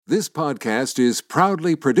This podcast is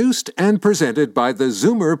proudly produced and presented by the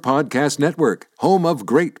Zoomer Podcast Network, home of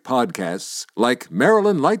great podcasts like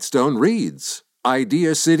Marilyn Lightstone Reads,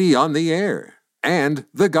 Idea City on the Air, and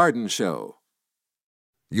The Garden Show.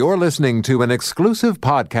 You're listening to an exclusive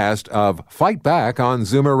podcast of Fight Back on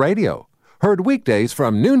Zoomer Radio, heard weekdays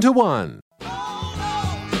from noon to 1.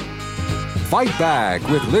 Fight Back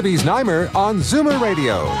with Libby Znaimer on Zoomer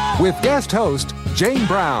Radio with guest host Jane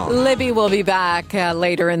Brown. Libby will be back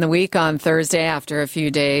later in the week on Thursday after a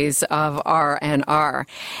few days of R&R.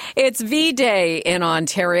 It's V-Day in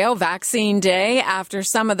Ontario, Vaccine Day, after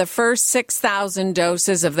some of the first 6,000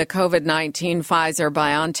 doses of the COVID-19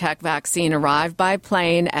 Pfizer-BioNTech vaccine arrived by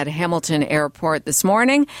plane at Hamilton Airport this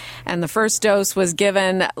morning. And the first dose was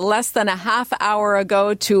given less than a half hour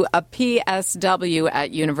ago to a PSW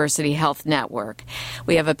at University Health Network.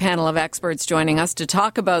 We have a panel of experts joining us to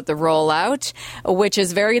talk about the rollout, which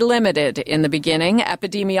is very limited in the beginning.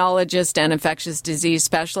 Epidemiologist and infectious disease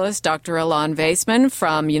specialist Dr. Ilan Vaisman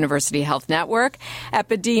from University Health Network.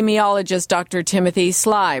 Epidemiologist Dr. Timothy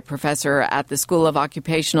Sly, professor at the School of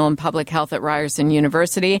Occupational and Public Health at Ryerson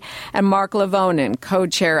University. And Mark Lavonin,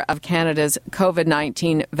 co-chair of Canada's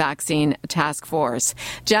COVID-19 Vaccine Task Force.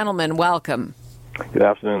 Gentlemen, welcome. Good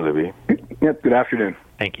afternoon, Libby. Yep, good afternoon.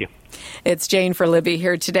 Thank you. It's Jane for Libby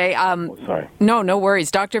here today. Sorry. No worries.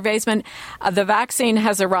 Dr. Vaisman, the vaccine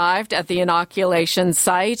has arrived at the inoculation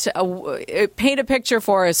site. Paint a picture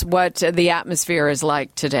for us what the atmosphere is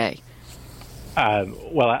like today.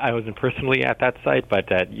 Well, I wasn't personally at that site,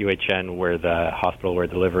 but at UHN, where the hospital we're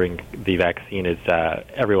delivering the vaccine is,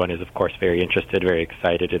 everyone is, of course, very interested, very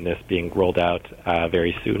excited in this being rolled out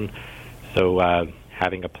very soon. So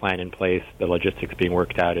having a plan in place, the logistics being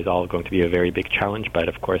worked out is all going to be a very big challenge. But,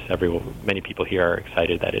 of course, many people here are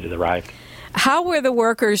excited that it has arrived. How were the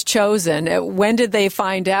workers chosen? When did they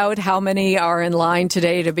find out? How many are in line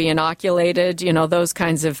today to be inoculated? You know, those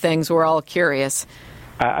kinds of things. We're all curious.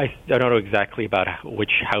 I don't know exactly about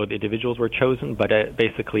how the individuals were chosen, but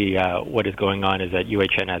basically what is going on is that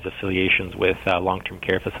UHN has affiliations with long-term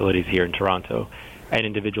care facilities here in Toronto, and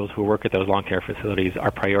individuals who work at those long care facilities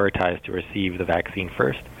are prioritized to receive the vaccine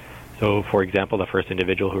first. So, for example, the first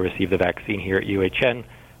individual who received the vaccine here at UHN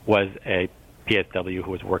was a PSW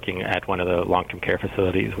who was working at one of the long-term care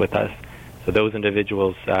facilities with us. So those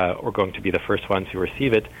individuals are going to be the first ones who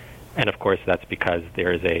receive it. And, of course, that's because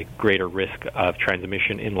there is a greater risk of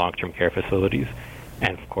transmission in long-term care facilities.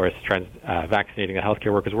 And, of course, vaccinating the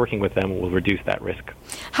healthcare workers working with them will reduce that risk.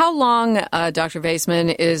 How long, Dr.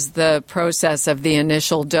 Vaisman, is the process of the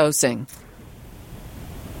initial dosing?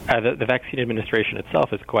 The vaccine administration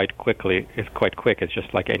itself is quite quick. It's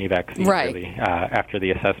just like any vaccine, right. Really. After the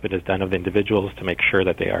assessment is done of the individuals to make sure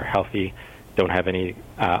that they are healthy, don't have any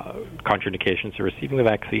contraindications to receiving the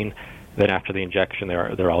vaccine, then after the injection,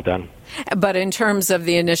 they're all done. But in terms of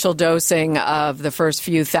the initial dosing of the first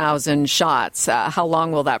few thousand shots, how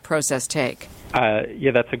long will that process take?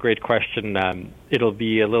 Yeah, that's a great question. It'll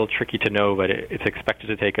be a little tricky to know, but it's expected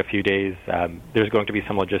to take a few days. There's going to be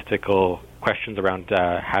some logistical questions around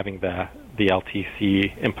having the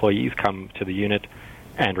LTC employees come to the unit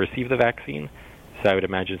and receive the vaccine. So I would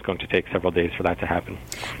imagine it's going to take several days for that to happen.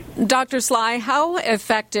 Dr. Sly, how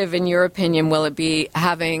effective, in your opinion, will it be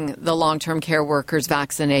having the long-term care workers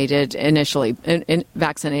vaccinated initially,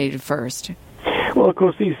 vaccinated first? Well, of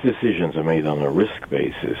course, these decisions are made on a risk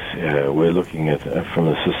basis. We're looking at, from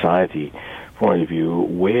the society point of view,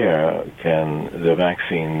 where can the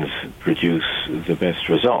vaccines produce the best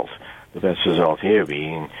result? The best result here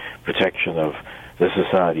being protection of the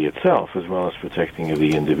society itself as well as protecting of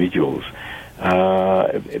the individuals.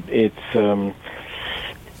 The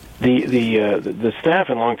staff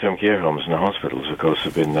in long-term care homes and hospitals, of course,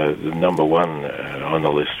 have been the number one on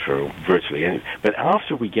the list for virtually any. But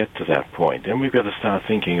after we get to that point, then we've got to start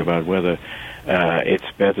thinking about whether it's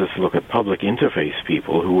better to look at public interface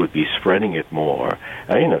people who would be spreading it more.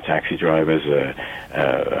 Taxi drivers,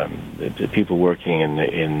 people working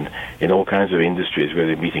in all kinds of industries where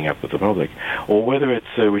they're meeting up with the public, or whether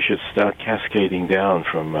it's we should start cascading down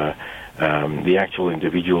from the actual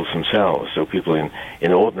individuals themselves, so people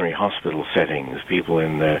in ordinary hospital settings, people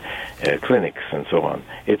in clinics, and so on.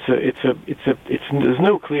 There's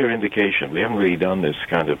no clear indication. We haven't really done this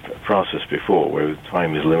kind of process before, where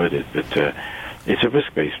time is limited, but it's a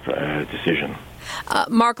risk-based decision.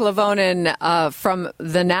 Mark Lavonin, from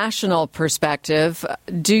the national perspective,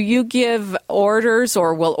 do you give orders,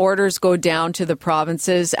 or will orders go down to the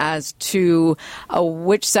provinces as to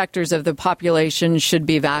which sectors of the population should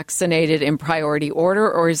be vaccinated in priority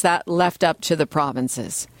order, or is that left up to the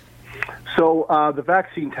provinces? So the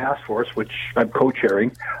Vaccine Task Force, which I'm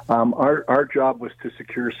co-chairing, our job was to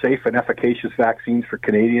secure safe and efficacious vaccines for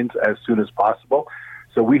Canadians as soon as possible.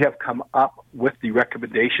 So we have come up with the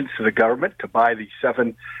recommendations to the government to buy the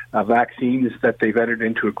 7 vaccines that they've entered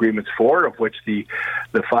into agreements for, of which the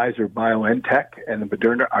Pfizer-BioNTech and the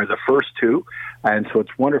Moderna are the first 2. And so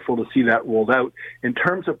it's wonderful to see that rolled out. In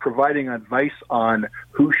terms of providing advice on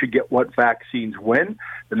who should get what vaccines when,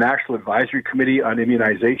 the National Advisory Committee on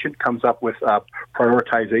Immunization comes up with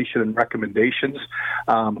prioritization and recommendations.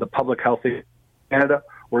 The Public Health Canada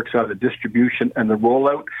works on the distribution and the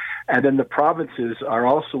rollout. And then the provinces are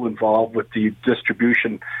also involved with the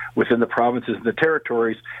distribution within the provinces and the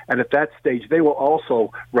territories. And at that stage, they will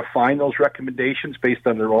also refine those recommendations based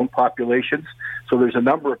on their own populations. So there's a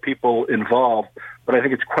number of people involved. But I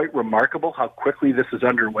think it's quite remarkable how quickly this is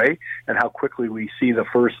underway and how quickly we see the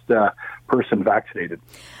first person vaccinated.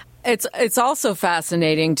 It's also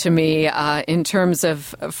fascinating to me in terms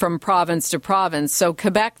of from province to province. So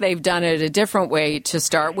Quebec, they've done it a different way to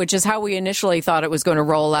start, which is how we initially thought it was going to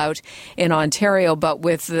roll out in Ontario. But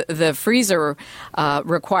with the freezer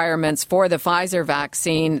requirements for the Pfizer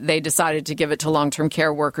vaccine, they decided to give it to long-term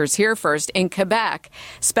care workers here first. In Quebec,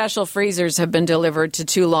 special freezers have been delivered to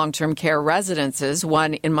 2 long-term care residences,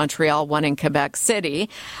 one in Montreal, one in Quebec City.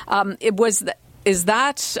 Is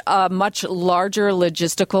that a much larger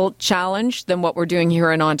logistical challenge than what we're doing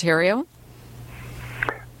here in Ontario?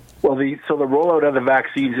 Well, the rollout of the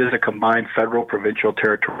vaccines is a combined federal, provincial,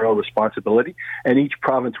 territorial responsibility, and each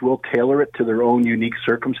province will tailor it to their own unique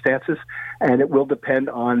circumstances, and it will depend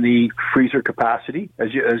on the freezer capacity. As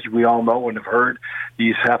we all know and have heard,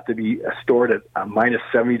 these have to be stored at minus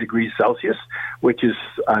 70 degrees Celsius, which is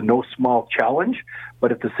no small challenge,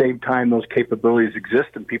 but at the same time, those capabilities exist,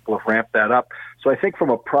 and people have ramped that up. So I think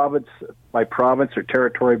from a province by province or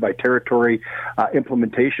territory by territory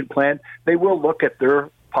implementation plan, they will look at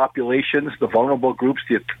their populations, the vulnerable groups,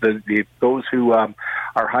 those who are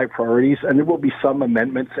high priorities, and there will be some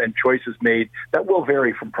amendments and choices made that will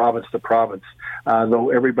vary from province to province, though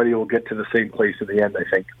everybody will get to the same place in the end, I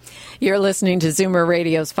think. You're listening to Zoomer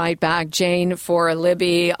Radio's Fight Back. Jane for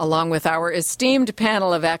Libby, along with our esteemed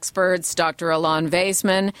panel of experts, Dr. Alon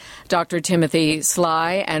Vaisman, Dr. Timothy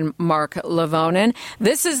Sly, and Mark Lavonin.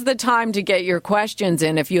 This is the time to get your questions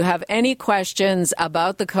in. If you have any questions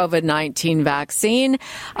about the COVID-19 vaccine,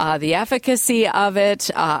 the efficacy of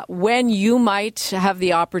it, when you might have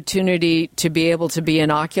the opportunity to be able to be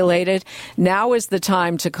inoculated, now is the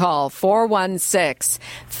time to call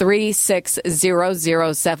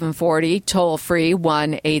 416-360-0740, toll free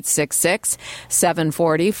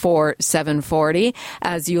 1-866-740-4740.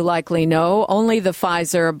 As you likely know, only the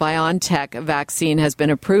Pfizer-BioNTech vaccine has been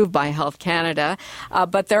approved by Health Canada,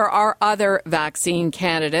 but there are other vaccine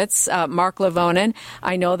candidates. Mark Lavonin,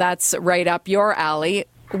 I know that's right up your alley.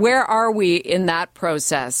 Where are we in that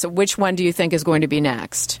process? Which one do you think is going to be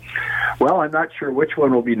next? Well, I'm not sure which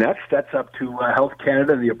one will be next. That's up to Health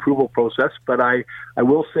Canada, the approval process. But I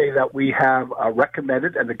will say that we have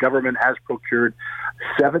recommended, and the government has procured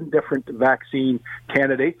 7 different vaccine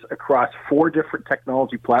candidates across 4 different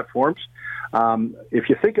technology platforms. If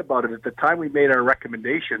you think about it, at the time we made our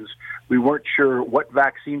recommendations, we weren't sure what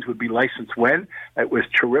vaccines would be licensed when. It was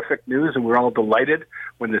terrific news, and we're all delighted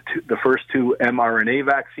when the first 2 mRNA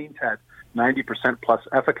vaccines had 90% plus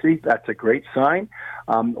efficacy. That's a great sign.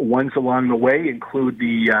 Ones along the way include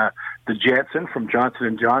the Janssen from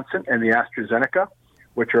Johnson & Johnson and the AstraZeneca,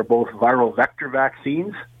 which are both viral vector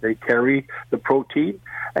vaccines. They carry the protein.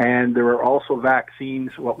 And there are also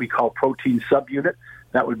vaccines, what we call protein subunit.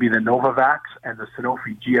 That would be the Novavax and the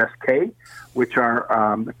Sanofi GSK, which are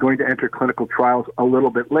going to enter clinical trials a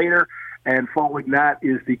little bit later. And following that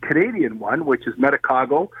is the Canadian one, which is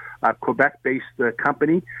Medicago, a Quebec-based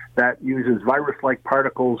company that uses virus-like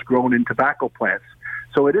particles grown in tobacco plants.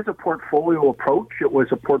 So it is a portfolio approach. It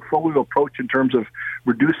was a portfolio approach in terms of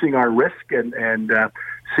reducing our risk and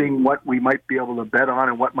seeing what we might be able to bet on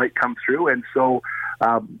and what might come through. And so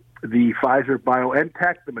the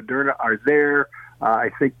Pfizer-BioNTech, the Moderna are there.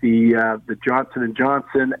 I think the Johnson &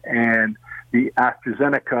 Johnson and the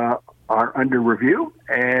AstraZeneca are under review,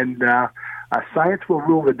 and science will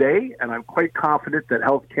rule the day, and I'm quite confident that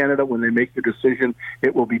Health Canada, when they make their decision,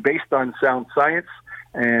 it will be based on sound science.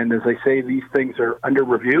 And as I say, these things are under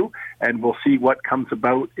review, and we'll see what comes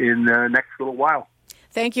about in the next little while.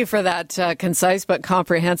 Thank you for that concise but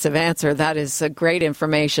comprehensive answer. That is great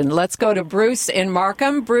information. Let's go to Bruce in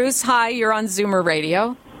Markham. Bruce, hi, you're on Zoomer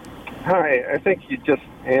Radio. Hi, I think you just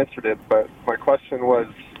answered it, but my question was,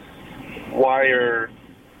 why are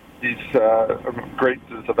these, great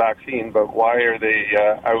as a vaccine, but why are they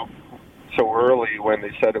out so early when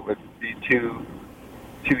they said it would be 2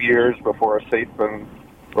 years before a safe and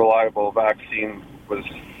reliable vaccine was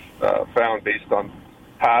found based on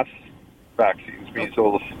past vaccines,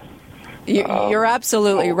 measles. You're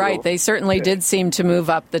absolutely right. They certainly did seem to move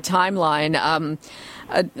up the timeline.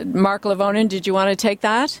 Mark Lavonin, did you want to take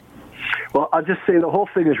that? Well, I'll just say the whole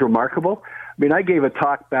thing is remarkable. I mean, I gave a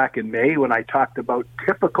talk back in May when I talked about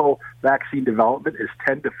typical vaccine development is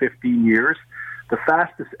 10 to 15 years. The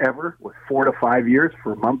fastest ever was 4 to 5 years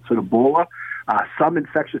for mumps and Ebola. Some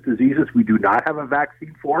infectious diseases we do not have a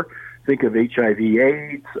vaccine for. Think of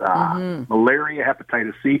HIV/AIDS, malaria,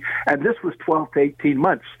 hepatitis C. And this was 12 to 18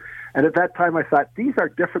 months. And at that time, I thought, these are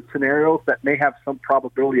different scenarios that may have some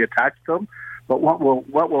probability attached to them. But what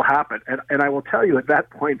will happen? And I will tell you, at that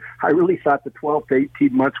point, I really thought the 12 to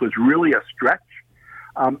 18 months was really a stretch.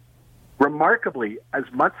 Remarkably, as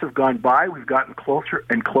months have gone by, we've gotten closer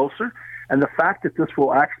and closer. And the fact that this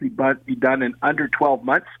will actually be done in under 12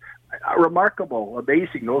 months, remarkable,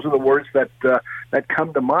 amazing. Those are the words that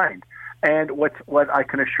come to mind. And what I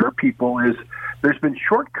can assure people is there's been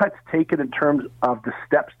shortcuts taken in terms of the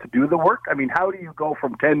steps to do the work. I mean, how do you go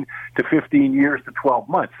from 10 to 15 years to 12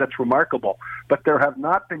 months? That's remarkable. But there have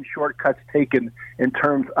not been shortcuts taken in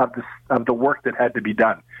terms of the work that had to be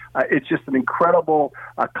done. It's just an incredible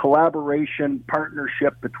collaboration,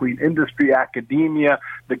 partnership between industry, academia,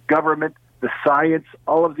 the government, the science,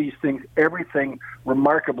 all of these things, everything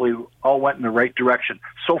remarkably all went in the right direction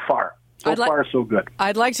so far. So far, so good.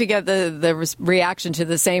 I'd like to get the reaction to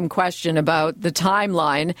the same question about the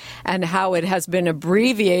timeline and how it has been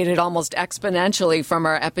abbreviated almost exponentially from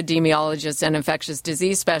our epidemiologists and infectious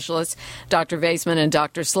disease specialists, Dr. Vaisman and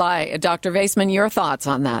Dr. Sly. Dr. Vaisman, your thoughts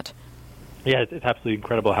on that? Yeah, it's absolutely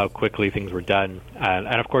incredible how quickly things were done. And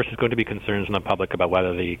of course, there's going to be concerns in the public about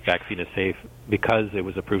whether the vaccine is safe because it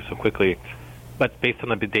was approved so quickly. But based on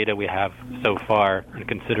the data we have so far, and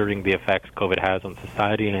considering the effects COVID has on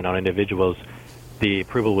society and on individuals, the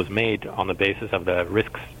approval was made on the basis of the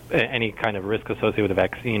risks. Any kind of risk associated with the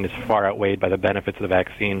vaccine is far outweighed by the benefits of the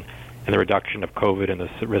vaccine and the reduction of COVID and the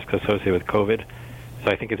risk associated with COVID. So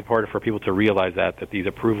I think it's important for people to realize that these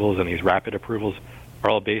approvals and these rapid approvals are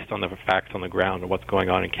all based on the facts on the ground and what's going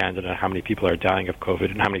on in Canada, how many people are dying of COVID,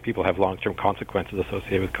 and how many people have long-term consequences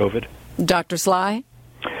associated with COVID. Dr. Sly?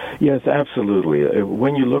 Yes, absolutely.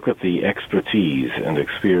 When you look at the expertise and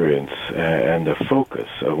experience and the focus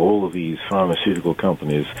of all of these pharmaceutical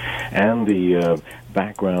companies and the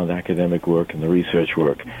background academic work and the research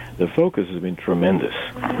work, the focus has been tremendous,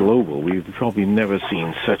 global. We've probably never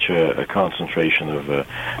seen such a concentration of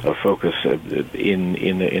focus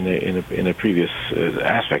in a previous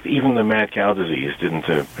aspect. Even the mad cow disease didn't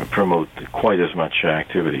promote quite as much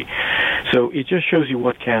activity. So it just shows you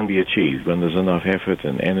what can be achieved when there's enough effort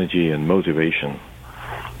and energy and motivation.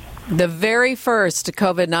 The very first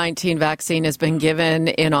COVID-19 vaccine has been given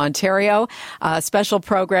in Ontario. A special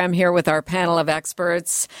program here with our panel of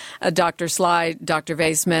experts, Dr. Sly, Dr.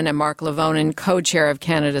 Vaisman, and Mark Lavonin, co-chair of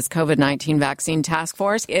Canada's COVID-19 Vaccine Task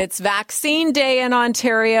Force. It's Vaccine Day in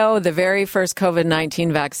Ontario. The very first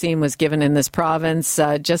COVID-19 vaccine was given in this province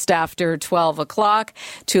just after 12 o'clock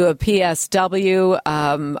to a PSW,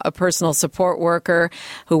 a personal support worker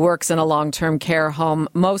who works in a long-term care home.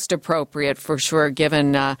 Most appropriate for sure,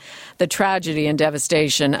 given the tragedy and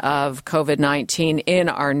devastation of COVID-19 in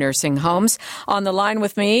our nursing homes. On the line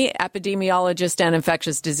with me, epidemiologist and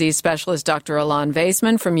infectious disease specialist Dr. Alon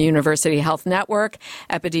Vaisman from University Health Network,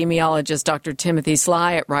 epidemiologist Dr. Timothy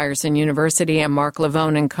Sly at Ryerson University, and Mark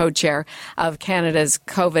Lavonin, co-chair of Canada's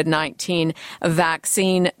COVID-19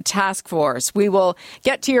 Vaccine Task Force. We will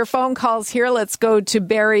get to your phone calls here. Let's go to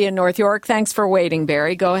Barry in North York. Thanks for waiting,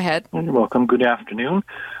 Barry. Go ahead. You're welcome. Good afternoon.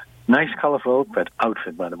 Nice, colorful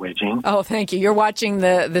outfit, by the way, Jean. Oh, thank you. You're watching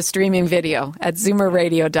the streaming video at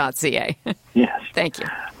zoomerradio.ca. Yes. Thank you.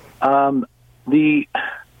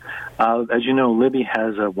 As you know, Libby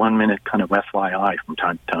has a 1-minute kind of FYI from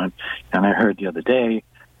time to time, and I heard the other day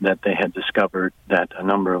that they had discovered that a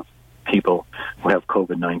number of people who have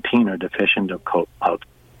COVID-19 are deficient of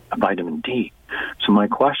vitamin D. So my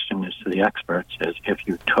question is to the experts is, if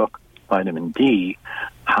you took vitamin D,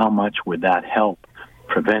 how much would that help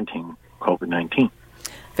preventing COVID-19?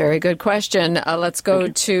 Very good question. Let's go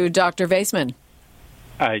to Dr. Vaisman.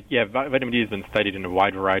 Vitamin D has been studied in a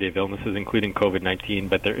wide variety of illnesses, including COVID-19,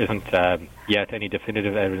 but there isn't yet any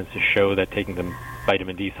definitive evidence to show that taking the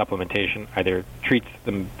vitamin D supplementation either treats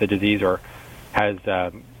the disease or has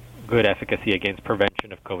good efficacy against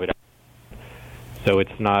prevention of COVID. So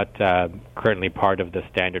it's not currently part of the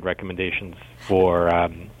standard recommendations for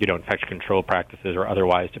infection control practices or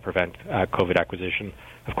otherwise to prevent COVID acquisition.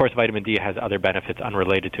 Of course, vitamin D has other benefits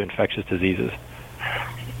unrelated to infectious diseases.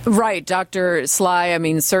 Right, Dr. Sly. I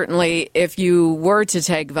mean, certainly if you were to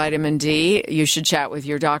take vitamin D, you should chat with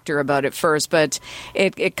your doctor about it first, but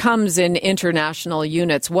it comes in international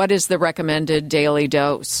units. What is the recommended daily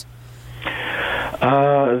dose?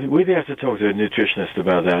 We'd have to talk to a nutritionist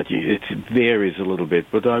about that. It varies a little bit,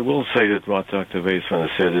 but I will say that what Dr. Weisman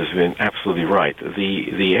has said has been absolutely right.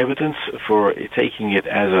 The evidence for taking it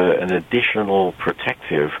as an additional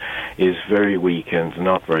protective is very weak and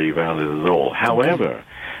not very valid at all. However,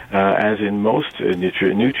 as in most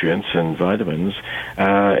nutrients and vitamins,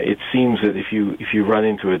 it seems that if you run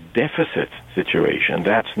into a deficit situation,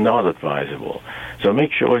 that's not advisable. So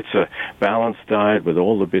make sure it's a balanced diet with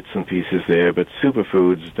all the bits and pieces there. But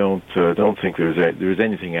superfoods, don't think there's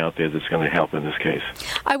anything out there that's going to help in this case.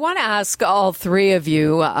 I want to ask all three of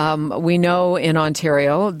you. We know in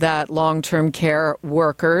Ontario that long-term care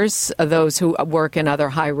workers, those who work in other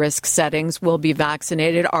high-risk settings, will be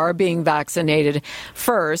vaccinated, are being vaccinated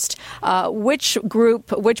first. Which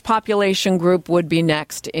population group would be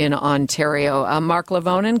next in Ontario? Mark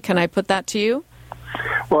Lavonin, can I put that to you?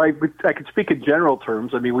 Well, I could speak in general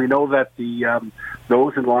terms. I mean, we know that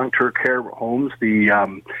those in long-term care homes,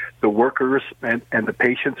 the workers and the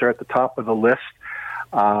patients are at the top of the list.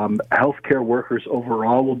 Healthcare workers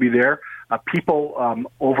overall will be there. People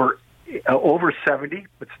over 70,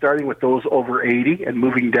 but starting with those over 80 and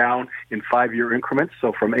moving down in 5-year increments.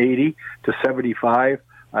 So from 80 to 75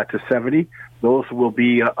 to 70, those will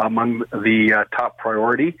be among the top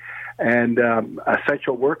priority. And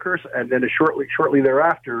essential workers, and then shortly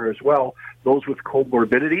thereafter as well, those with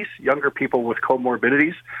comorbidities, younger people with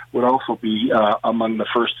comorbidities would also be among the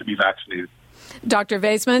first to be vaccinated. Dr.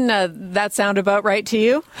 Weisman, that sound about right to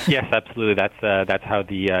you? Yes, absolutely. That's how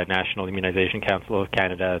the National Immunization Council of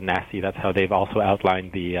Canada, NACI, that's how they've also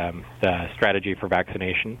outlined the strategy for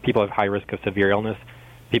vaccination. People at high risk of severe illness,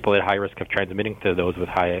 people at high risk of transmitting to those with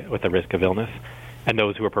a risk of illness, and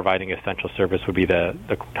those who are providing essential service would be the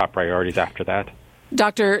top priorities after that.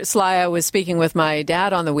 Dr. Sly, I was speaking with my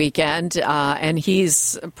dad on the weekend, and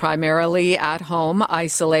he's primarily at home,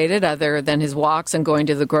 isolated, other than his walks and going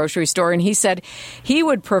to the grocery store. And he said he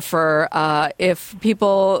would prefer if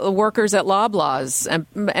workers at Loblaws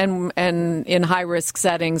and in high-risk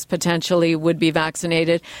settings potentially would be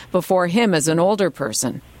vaccinated before him as an older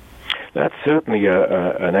person. That's certainly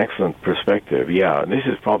an excellent perspective, yeah. And this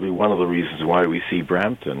is probably one of the reasons why we see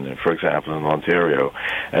Brampton, for example, in Ontario,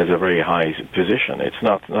 as a very high position. It's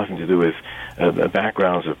nothing to do with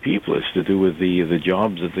backgrounds of people. It's to do with the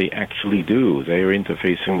jobs that they actually do. They are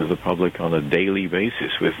interfacing with the public on a daily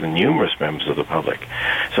basis with the numerous members of the public.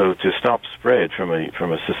 So to stop spread from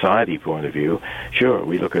a society point of view, sure,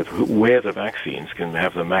 we look at where the vaccines can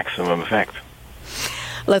have the maximum effect.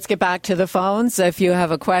 Let's get back to the phones. If you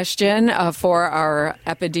have a question for our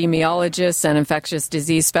epidemiologist and infectious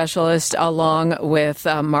disease specialist, along with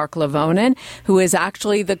Mark Lavonin, who is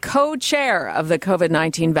actually the co-chair of the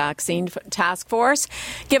COVID-19 Vaccine Task Force,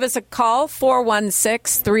 give us a call,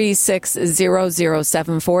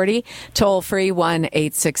 416-360-0740, toll-free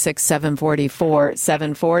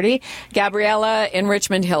 1-866-744-740. Gabriella in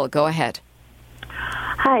Richmond Hill, go ahead.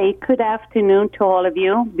 Hi, good afternoon to all of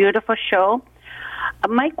you. Beautiful show.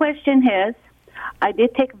 My question is, I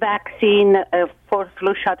did take vaccine for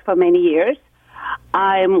flu shot for many years.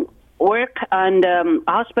 I work on the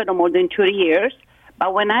hospital more than 2 years.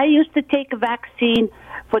 But when I used to take a vaccine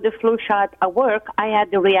for the flu shot at work, I had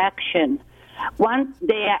the reaction. One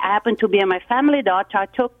day I happened to be in my family doctor. I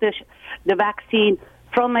took the vaccine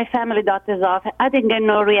from my family doctor's office. I didn't get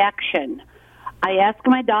no reaction. I asked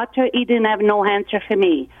my doctor. He didn't have no answer for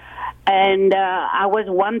me. And I was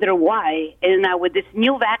wondering why. And with this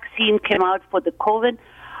new vaccine came out for the COVID,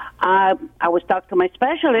 I was talking to my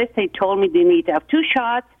specialist. They told me they need to have 2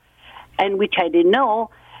 shots, and which I didn't know.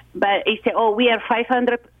 But he said, we have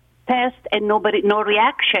 500 tests and no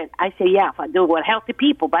reaction. I say, yeah, I do with healthy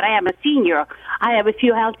people, but I am a senior. I have a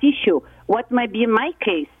few health issues. What might be in my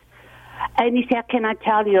case? And he said, I cannot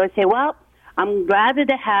tell you. I say, well, I'm glad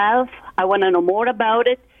to have. I want to know more about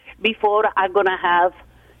it before I'm going to have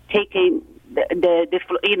taking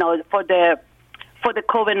for the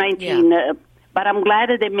COVID-19. Yeah. But I'm glad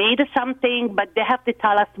that they made something, but they have to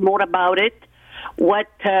tell us more about it. What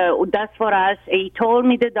does for us? He told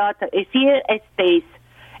me, the doctor, is here, it stays.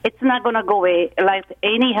 It's not going to go away like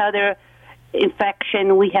any other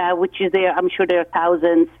infection we have, which is there. I'm sure there are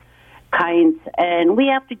thousands. kinds, and we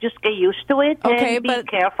have to just get used to it and be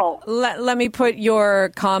careful. Let me put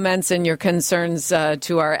your comments and your concerns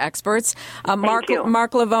to our experts. Mark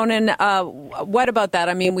Lavonin, what about that?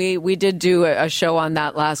 I mean, we did do a show on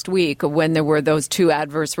that last week when there were those 2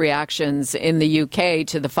 adverse reactions in the UK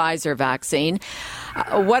to the Pfizer vaccine.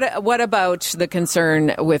 What about the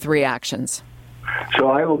concern with reactions? So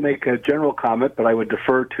I will make a general comment, but I would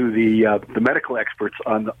defer to the medical experts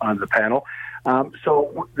on the panel.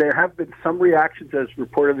 So there have been some reactions as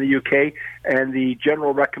reported in the UK, and the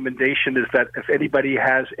general recommendation is that if anybody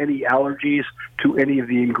has any allergies to any of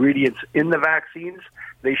the ingredients in the vaccines,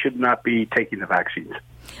 they should not be taking the vaccines.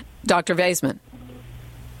 Dr. Vaisman.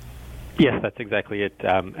 Yes, that's exactly it.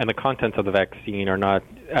 And the contents of the vaccine are not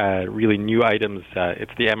really new items.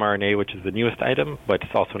 It's the mRNA, which is the newest item, but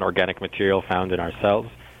it's also an organic material found in our cells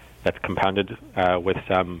that's compounded with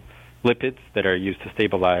some lipids that are used to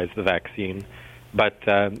stabilize the vaccine. But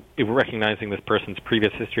if we're recognizing this person's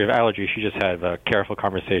previous history of allergy, she just had a careful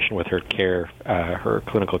conversation with her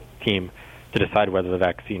clinical team to decide whether the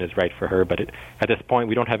vaccine is right for her. But at this point,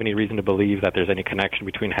 we don't have any reason to believe that there's any connection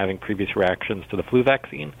between having previous reactions to the flu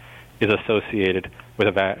vaccine is associated with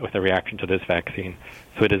a reaction to this vaccine.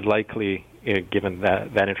 So it is likely, given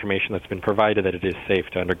that information that's been provided, that it is safe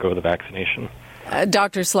to undergo the vaccination.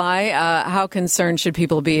 Dr. Sly, how concerned should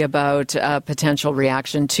people be about potential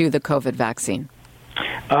reaction to the COVID vaccine?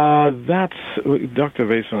 That's Dr.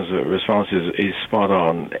 Vaisman's response is spot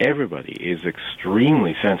on. Everybody is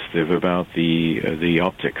extremely sensitive about the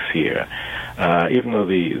optics here, even though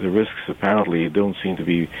the risks apparently don't seem to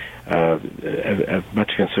be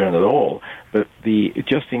much concern at all. But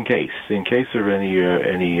just in case of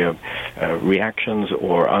any reactions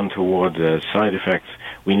or untoward side effects,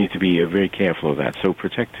 we need to be very careful of that. So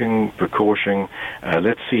protecting, precaution,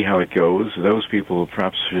 let's see how it goes. Those people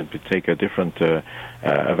perhaps should take a different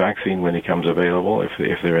a vaccine when it comes available, if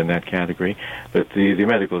they're in that category. But the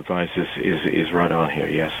medical advice is right on here,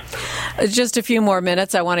 yes. Just a few more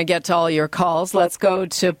minutes. I want to get to all your calls. Let's go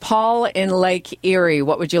to Paul in Lake Erie.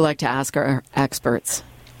 What would you like to ask our experts?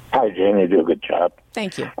 Hi, Jane. You do a good job.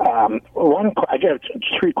 Thank you. I got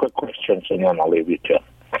 3 quick questions, and then I'll leave you to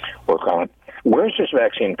work on it. Where's this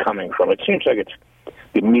vaccine coming from? It seems like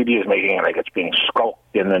the media is making it like it's being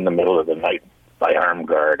skulked in the middle of the night by armed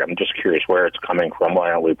guard. I'm just curious where it's coming from.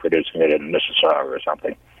 Why aren't we producing it in Mississauga or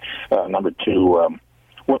something? Number 2,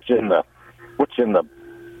 what's in the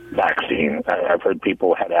vaccine? I've heard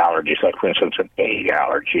people had allergies, like for instance an egg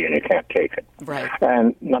allergy, and you can't take it. Right.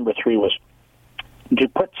 And number 3 was, you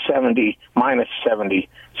put minus 70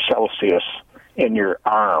 Celsius in your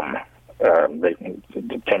arm,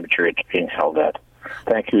 the temperature it's being held at.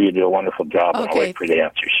 Thank you. You do a wonderful job. Okay. I'll wait for the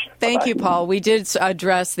answers. Thank Bye-bye. you, Paul. We did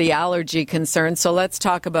address the allergy concern, so let's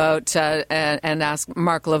talk about and ask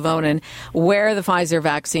Mark Lavonin where the Pfizer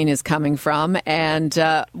vaccine is coming from, and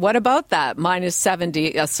what about that minus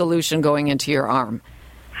 70 solution going into your arm?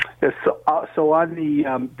 Yes, so on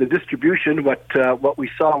the distribution, what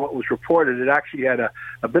we saw, what was reported, it actually had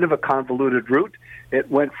a bit of a convoluted route. It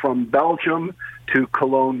went from Belgium to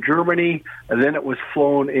Cologne, Germany, and then it was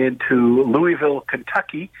flown into Louisville,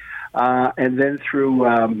 Kentucky, and then through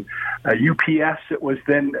UPS. It was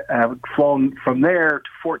then flown from there to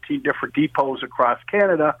 14 different depots across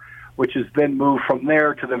Canada, which is then moved from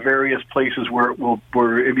there to the various places where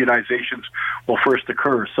immunizations will first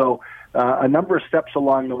occur. So a number of steps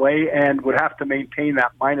along the way, and would have to maintain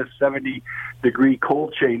that minus 70 degree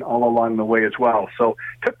cold chain all along the way as well. So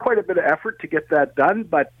it took quite a bit of effort to get that done,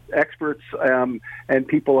 but experts and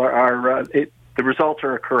people the results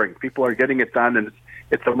are occurring. People are getting it done, and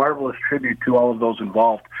it's a marvelous tribute to all of those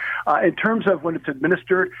involved. In terms of when it's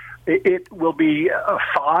administered, it will be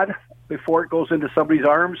thawed before it goes into somebody's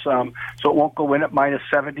arms, so it won't go in at minus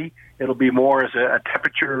 70. It'll be more as a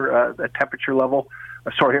temperature level.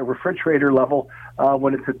 A refrigerator level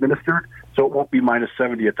when it's administered, so it won't be minus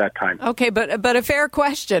 70 at that time. Okay, but a fair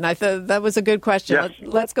question. I thought that was a good question. Yes.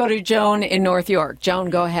 Let's go to Joan in North York. Joan,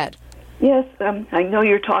 go ahead. Yes, I know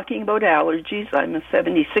you're talking about allergies. I'm a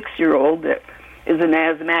 76-year-old that is an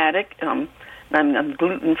asthmatic. I'm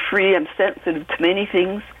gluten-free. I'm sensitive to many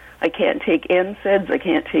things. I can't take NSAIDs. I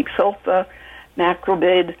can't take sulfa,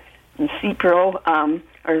 Macrobid, and Cipro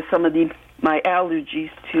are some of my allergies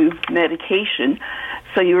to medication.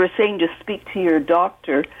 So you were saying to speak to your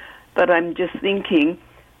doctor, but I'm just thinking,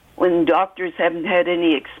 when doctors haven't had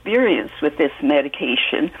any experience with this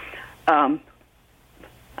medication, I'm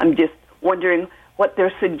just wondering what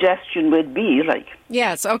their suggestion would be.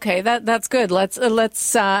 Yes, okay, that's good.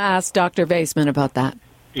 Let's ask Dr. Vaisman about that.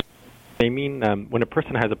 They mean when a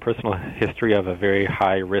person has a personal history of a very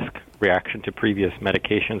high-risk reaction to previous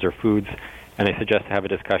medications or foods, and they suggest to have a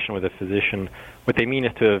discussion with a physician, what they mean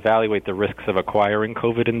is to evaluate the risks of acquiring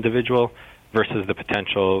COVID individual versus the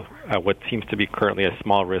potential, what seems to be currently a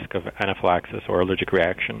small risk of anaphylaxis or allergic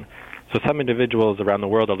reaction. So some individuals around the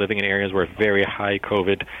world are living in areas where very high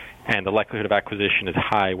COVID and the likelihood of acquisition is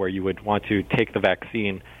high, where you would want to take the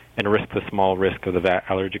vaccine and risk the small risk of the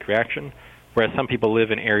allergic reaction. Whereas some people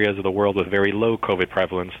live in areas of the world with very low COVID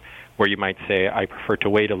prevalence, where you might say, I prefer to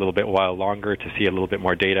wait a little bit while longer to see a little bit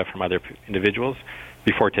more data from other individuals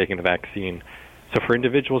before taking the vaccine. So for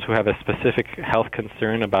individuals who have a specific health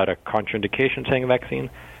concern about a contraindication to taking a vaccine,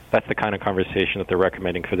 that's the kind of conversation that they're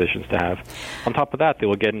recommending physicians to have. On top of that, they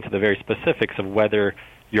will get into the very specifics of whether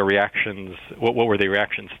your reactions, what were the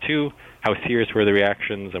reactions to, how serious were the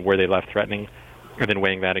reactions, and were they life-threatening, and then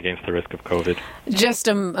weighing that against the risk of COVID. Just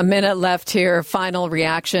a minute left here. Final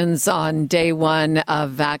reactions on day one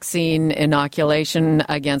of vaccine inoculation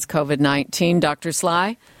against COVID-19. Dr.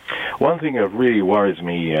 Sly? One thing that really worries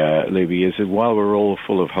me, Libby, is that while we're all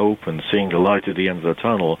full of hope and seeing the light at the end of the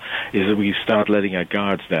tunnel, is that we start letting our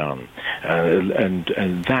guards down,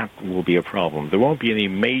 and that will be a problem. There won't be any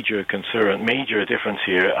major difference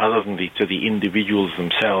here, other than to the individuals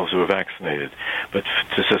themselves who are vaccinated, but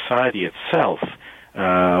to society itself.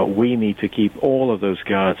 We need to keep all of those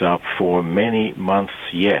guards up for many months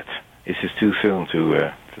yet. It's just too soon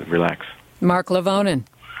to relax. Mark Lavonin.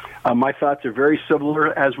 My thoughts are very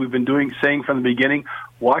similar, as we've been saying from the beginning.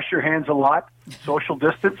 Wash your hands a lot, social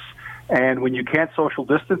distance, and when you can't social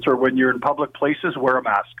distance or when you're in public places, wear a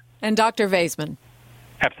mask. And Dr. Vaisman.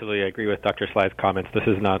 Absolutely, I agree with Dr. Sly's comments. This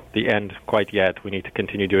is not the end quite yet. We need to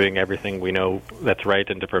continue doing everything we know that's right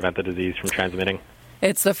and to prevent the disease from transmitting.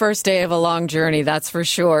 It's the first day of a long journey, that's for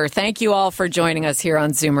sure. Thank you all for joining us here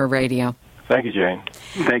on Zoomer Radio. Thank you, Jane.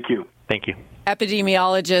 Thank you. Thank you.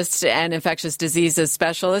 Epidemiologist and infectious diseases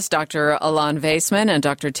specialist Dr. Alon Vaisman and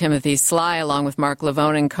Dr. Timothy Sly, along with Mark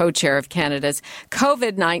Lavonin, co-chair of Canada's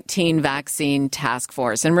COVID-19 Vaccine Task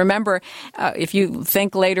Force. And remember, if you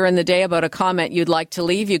think later in the day about a comment you'd like to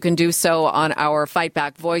leave, you can do so on our Fight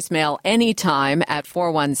Back voicemail anytime at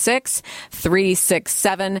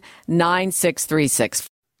 416-367-9636.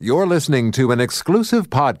 You're listening to an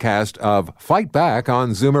exclusive podcast of Fight Back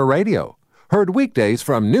on Zoomer Radio. Heard weekdays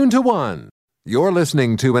from noon to 1. You're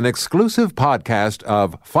listening to an exclusive podcast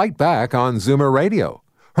of Fight Back on Zoomer Radio.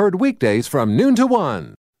 Heard weekdays from noon to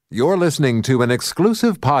 1. You're listening to an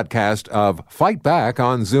exclusive podcast of Fight Back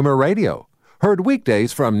on Zoomer Radio. Heard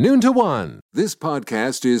weekdays from noon to 1. This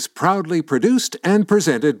podcast is proudly produced and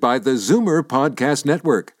presented by the Zoomer Podcast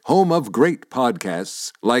Network, home of great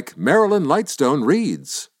podcasts like Marilyn Lightstone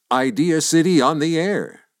Reads, Idea City on the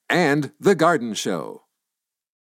Air, and The Garden Show.